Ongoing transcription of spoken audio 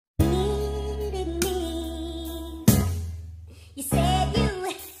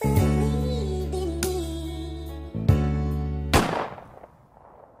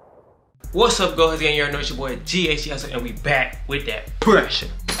What's up, go ahead, you know it's your boy Hussle, and we back with that pressure.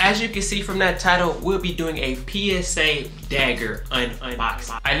 As you can see from that title, we'll be doing a PSA Dagger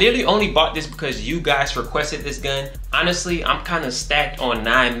unboxing. I literally only bought this because you guys requested this gun. Honestly, I'm kind of stacked on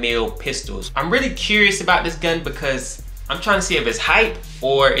 9mm pistols. I'm really curious about this gun because I'm trying to see if it's hype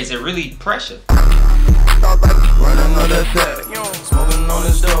or is it really pressure. Running on that pack, smoking on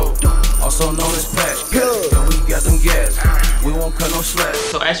this dope, also known as pack. Yeah, we got them gas, we won't cut no slack.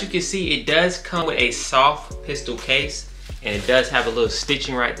 So as you can see, it does come with a soft pistol case, and it does have a little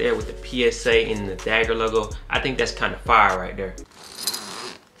stitching right there with the PSA and the Dagger logo. I think that's kind of fire right there.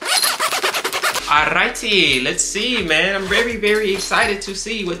 Alrighty, let's see, man. I'm very excited to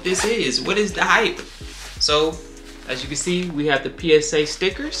see what this is. What is the hype? So as you can see, we have the PSA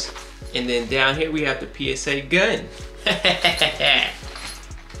stickers, and then down here we have the PSA gun.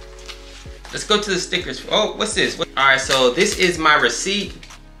 Let's go to the stickers. Oh, what's this? All right, so this is my receipt.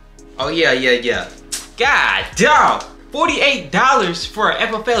 Oh yeah. God dog, $48 for an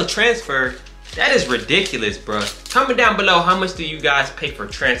FFL transfer. That is ridiculous, bro. Comment down below, how much do you guys pay for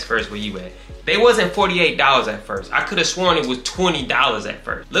transfers where you at? They wasn't $48 at first. I could have sworn it was $20 at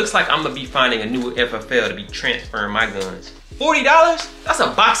first. Looks like I'm gonna be finding a new FFL to be transferring my guns. $40? That's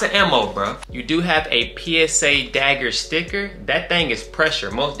a box of ammo, bro. You do have a PSA Dagger sticker. That thing is pressure.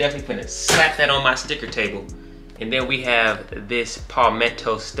 Most definitely gonna slap that on my sticker table. And then we have this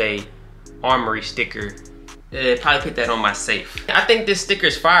Palmetto State Armory sticker. Probably put that on my safe. I think this sticker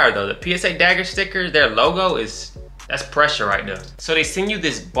is fire though. The PSA Dagger sticker, their logo that's pressure right there. So they send you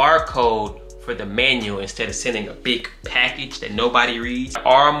this barcode for the manual instead of sending a big package that nobody reads.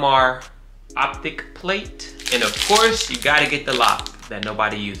 RMR optic plate, and of course you gotta get the lock that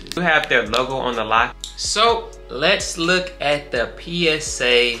nobody uses. You have their logo on the lock. So let's look at the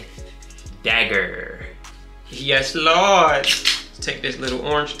PSA Dagger. Yes, Lord. Let's take this little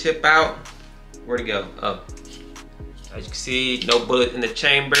orange tip out. Where'd it go? Oh, as you can see, no bullet in the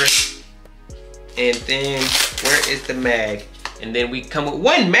chamber. And then where is the mag? And then we come with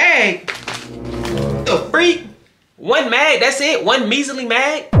one mag. The freak, one mag. That's it. One measly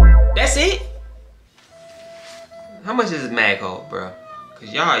mag. That's it? How much does this mag hold, bro?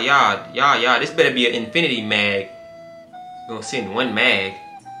 Cause y'all, this better be an infinity mag. We're gonna send one mag.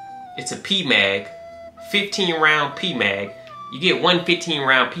 It's a P mag, 15 round P mag. You get one 15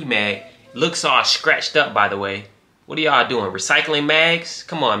 round P mag. Looks all scratched up, by the way. What are y'all doing? Recycling mags?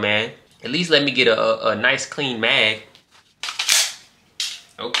 Come on, man. At least let me get a nice clean mag.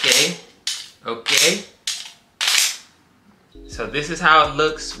 Okay. So this is how it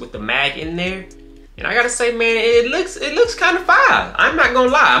looks with the mag in there. And I gotta say, man, it looks kind of fire. I'm not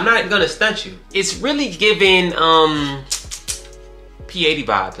gonna lie, I'm not gonna stunt you. It's really giving P80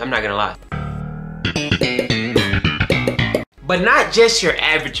 vibes, I'm not gonna lie. But not just your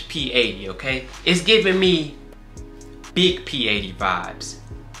average P80, okay? It's giving me big P80 vibes.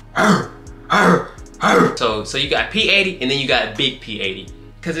 So you got P80 and then you got big P80.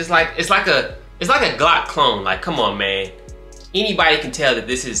 Cause it's like a Glock clone. Like, come on, man. Anybody can tell that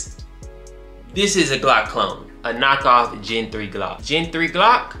this is a Glock clone, a knockoff Gen 3 Glock. Gen 3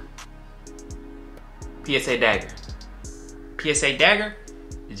 Glock, PSA Dagger. PSA Dagger,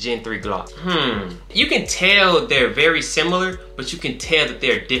 Gen 3 Glock. You can tell they're very similar, but you can tell that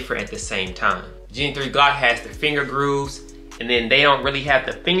they're different at the same time. Gen 3 Glock has the finger grooves, and then they don't really have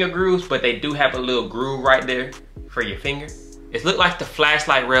the finger grooves, but they do have a little groove right there for your finger. It looked like the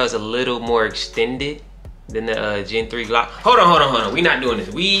flashlight rail is a little more extended than the Gen 3 Glock. Hold on. We not doing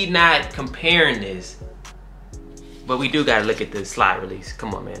this. We not comparing this. But we do gotta look at the slide release.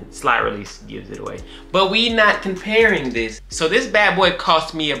 Come on, man. Slide release gives it away. But we not comparing this. So this bad boy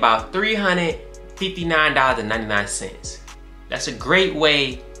cost me about $359.99. That's a great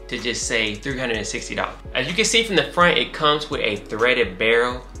way to just say $360. As you can see from the front, it comes with a threaded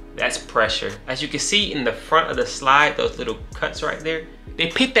barrel. That's pressure. As you can see in the front of the slide, those little cuts right there, they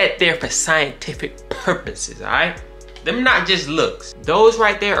put that there for scientific purposes, all right? Them not just looks. Those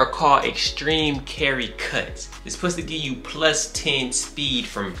right there are called extreme carry cuts. It's supposed to give you plus 10 speed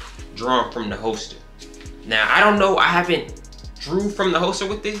from drawing from the holster. Now, I don't know, I haven't drew from the holster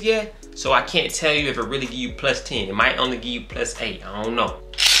with this yet, so I can't tell you if it really give you plus 10. It might only give you plus 8, I don't know.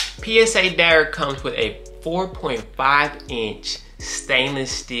 PSA Dagger comes with a 4.5-inch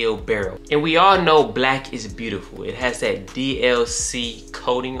stainless steel barrel. And we all know black is beautiful. It has that DLC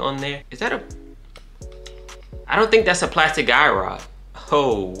coating on there. Is that I don't think that's a plastic guy rod.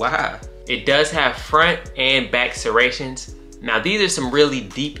 Oh, wow. It does have front and back serrations. Now these are some really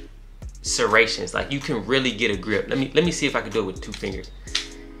deep serrations. Like you can really get a grip. Let me see if I can do it with 2 fingers.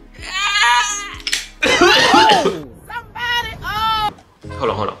 Oh, somebody, oh.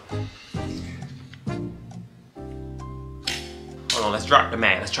 Hold on. on, let's drop the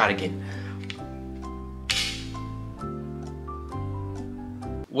mag. Let's try it again.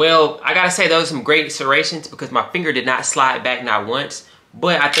 Well, I gotta say those are some great serrations because my finger did not slide back not once,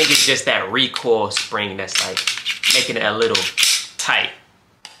 but I think it's just that recoil spring that's like making it a little tight.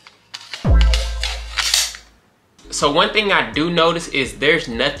 So one thing I do notice is there's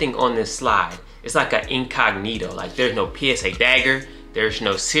nothing on this slide. It's like an incognito, like there's no PSA Dagger, there's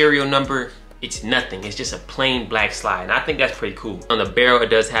no serial number, it's nothing. It's just a plain black slide, and I think that's pretty cool. On the barrel, it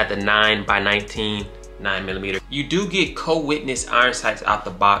does have the 9x19 9mm. You do get co-witness iron sights out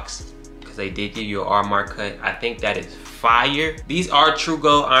the box because they did give you an RMR cut. I think that is fire. These are true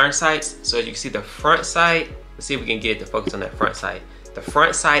gold iron sights. So as you can see the front sight, let's see if we can get it to focus on that front sight. The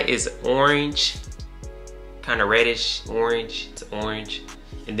front sight is orange, kind of reddish orange, it's orange.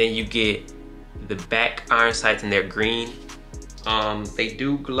 And then you get the back iron sights and they're green. They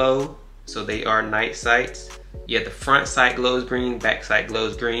do glow, so they are night sights. Yeah, the front sight glows green, back sight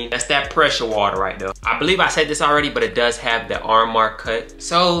glows green. That's that pressure water right there. I believe I said this already, but it does have the RMR cut.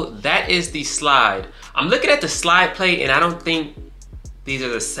 So that is the slide. I'm looking at the slide plate and I don't think these are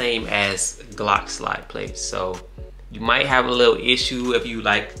the same as Glock slide plates. So you might have a little issue if you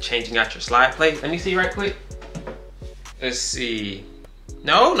like changing out your slide plate. Let me see right quick. Let's see.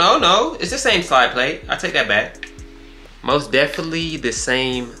 No, it's the same slide plate. I take that back. Most definitely the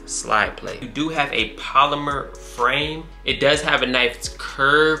same slide plate. You do have a polymer frame. It does have a nice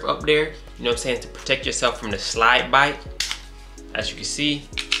curve up there, you know what I'm saying, to protect yourself from the slide bite. As you can see,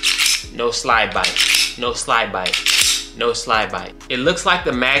 no slide bite, no slide bite, no slide bite. It looks like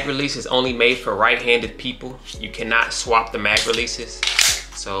the mag release is only made for right-handed people. You cannot swap the mag releases.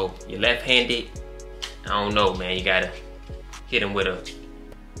 So you're left-handed, I don't know, man, you gotta hit them with a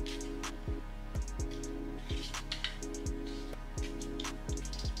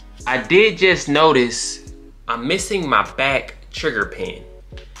I did just notice I'm missing my back trigger pin.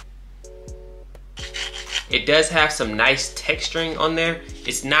 It does have some nice texturing on there.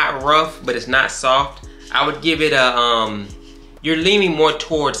 It's not rough, but it's not soft. I would give it a, you're leaning more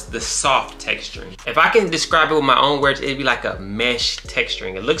towards the soft texturing. If I can describe it with my own words, it'd be like a mesh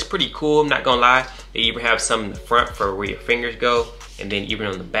texturing. It looks pretty cool, I'm not gonna lie. They even have some in the front for where your fingers go, and then even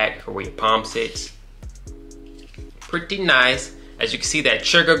on the back for where your palm sits. Pretty nice. As you can see, that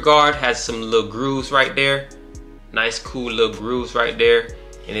trigger guard has some little grooves right there. Nice, cool little grooves right there.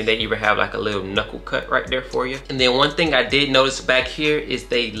 And then they even have like a little knuckle cut right there for you. And then one thing I did notice back here is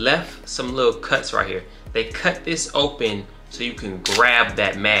they left some little cuts right here. They cut this open so you can grab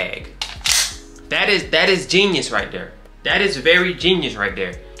that mag. That is genius right there. That is very genius right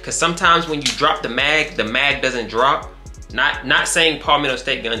there. Because sometimes when you drop the mag doesn't drop. Not saying Palmetto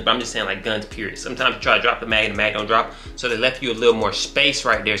State guns, but I'm just saying like guns period. Sometimes you try to drop the mag and the mag don't drop. So they left you a little more space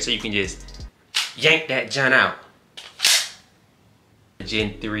right there so you can just yank that gun out.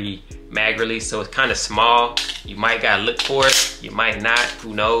 Gen 3 mag release, so it's kind of small. You might gotta look for it, you might not,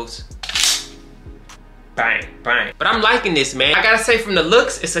 who knows. Bang, bang. But I'm liking this, man. I gotta say from the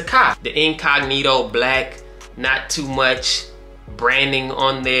looks, it's a cop. The incognito black, not too much branding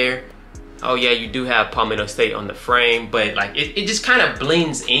on there. Oh yeah, you do have Palmetto State on the frame, but like it just kind of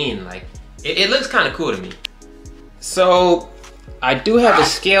blends in. Like it looks kind of cool to me. So I do have a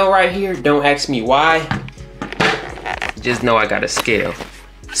scale right here. Don't ask me why. Just know I got a scale.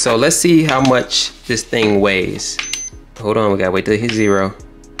 So let's see how much this thing weighs. Hold on, we gotta wait till it hits 0.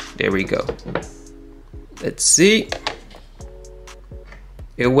 There we go. Let's see.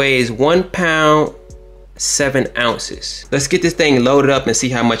 It weighs 1 pound 7 ounces. Let's get this thing loaded up and see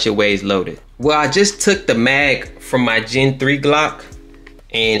how much it weighs loaded. Well, I just took the mag from my Gen 3 Glock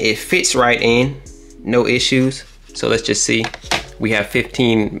and it fits right in, no issues. So let's just see. We have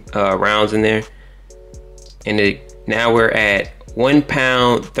 15 rounds in there, and now we're at 1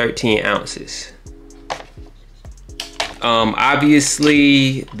 pound 13 ounces.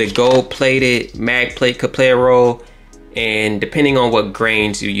 Obviously the gold plated mag plate could play a role, and depending on what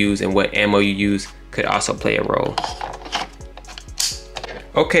grains you use and what ammo you use could also play a role.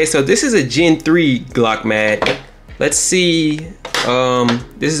 Okay, so this is a Gen 3 Glock mag. Let's see,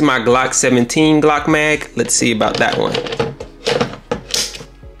 this is my Glock 17 Glock mag. Let's see about that one.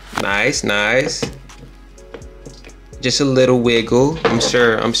 Nice, nice. Just a little wiggle. I'm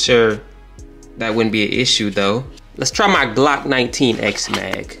sure that wouldn't be an issue though. Let's try my Glock 19X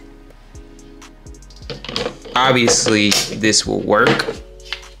mag. Obviously this will work.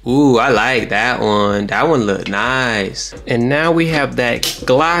 Ooh, I like that one. That one looked nice. And now we have that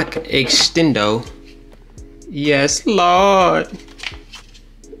Glock Extendo. Yes, Lord.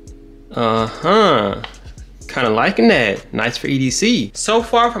 Kind of liking that. Nice for EDC. So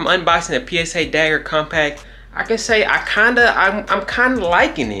far from unboxing a PSA Dagger Compact, I can say I'm kind of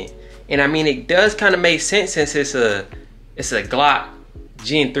liking it. And I mean, it does kind of make sense since it's a Glock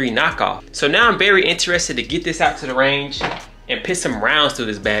Gen 3 knockoff. So now I'm very interested to get this out to the range and put some rounds through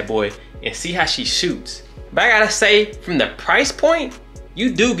this bad boy and see how she shoots. But I gotta say, from the price point,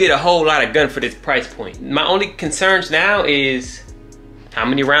 you do get a whole lot of gun for this price point. My only concerns now is how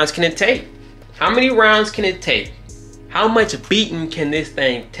many rounds can it take? How many rounds can it take? How much beating can this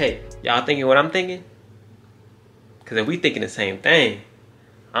thing take? Y'all thinking what I'm thinking? Because if we thinking the same thing,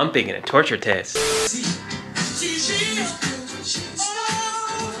 I'm thinking a torture test.